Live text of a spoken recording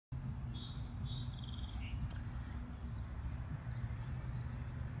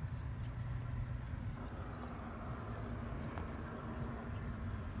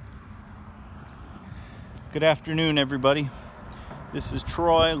Good afternoon, everybody. This is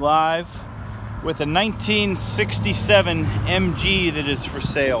Troy live with a 1967 MG that is for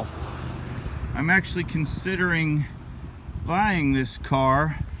sale. I'm actually considering buying this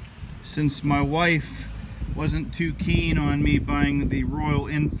car since my wife wasn't too keen on me buying the Royal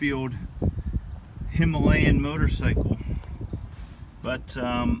Enfield Himalayan motorcycle. But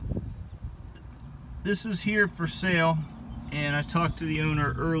this is here for sale, and I talked to the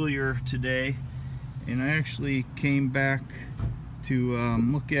owner earlier today, and I actually came back to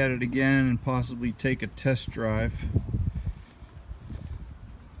look at it again and possibly take a test drive.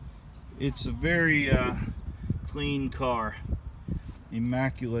 It's a very clean car,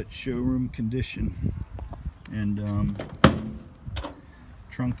 immaculate showroom condition, and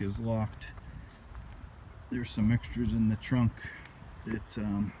trunk is locked. There's some extras in the trunk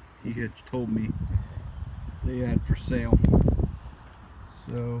that he had told me they had for sale.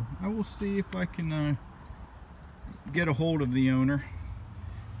 So I will see if I can get a hold of the owner,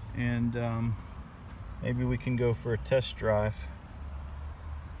 and maybe we can go for a test drive.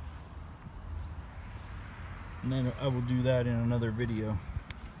 And then I will do that in another video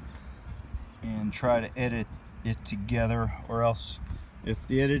and try to edit it together, or else if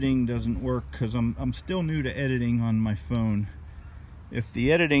the editing doesn't work, because I'm still new to editing on my phone, if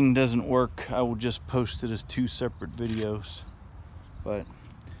the editing doesn't work, I will just post it as two separate videos. But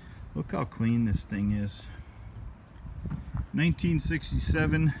look how clean this thing is.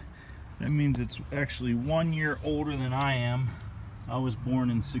 1967, that means it's actually 1 year older than I am. I was born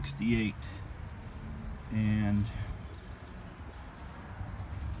in '68, and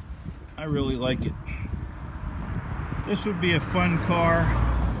I really like it. This would be a fun car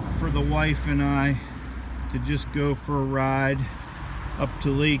for the wife and I to just go for a ride up to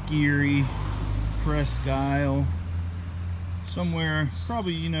Lake Erie, Presque Isle, somewhere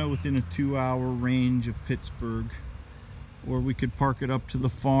probably, you know, within a 2-hour range of Pittsburgh. Or we could park it up to the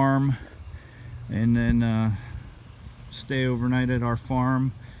farm and then stay overnight at our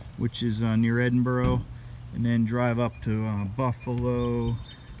farm, which is near Edinburgh, and then drive up to Buffalo,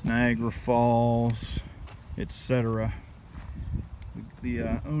 Niagara Falls, etc. The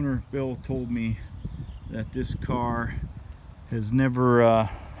owner, Bill, told me that this car has never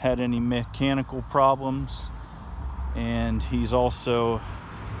had any mechanical problems, and he's also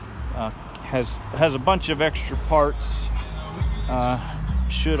has a bunch of extra parts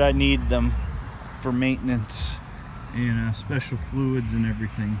should I need them for maintenance, and special fluids and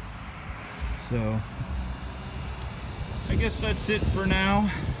everything. So I guess that's it for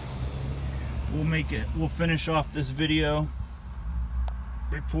now. We'll finish off this video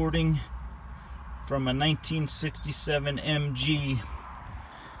reporting from a 1967 MG.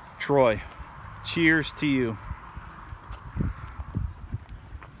 Troy, cheers to you.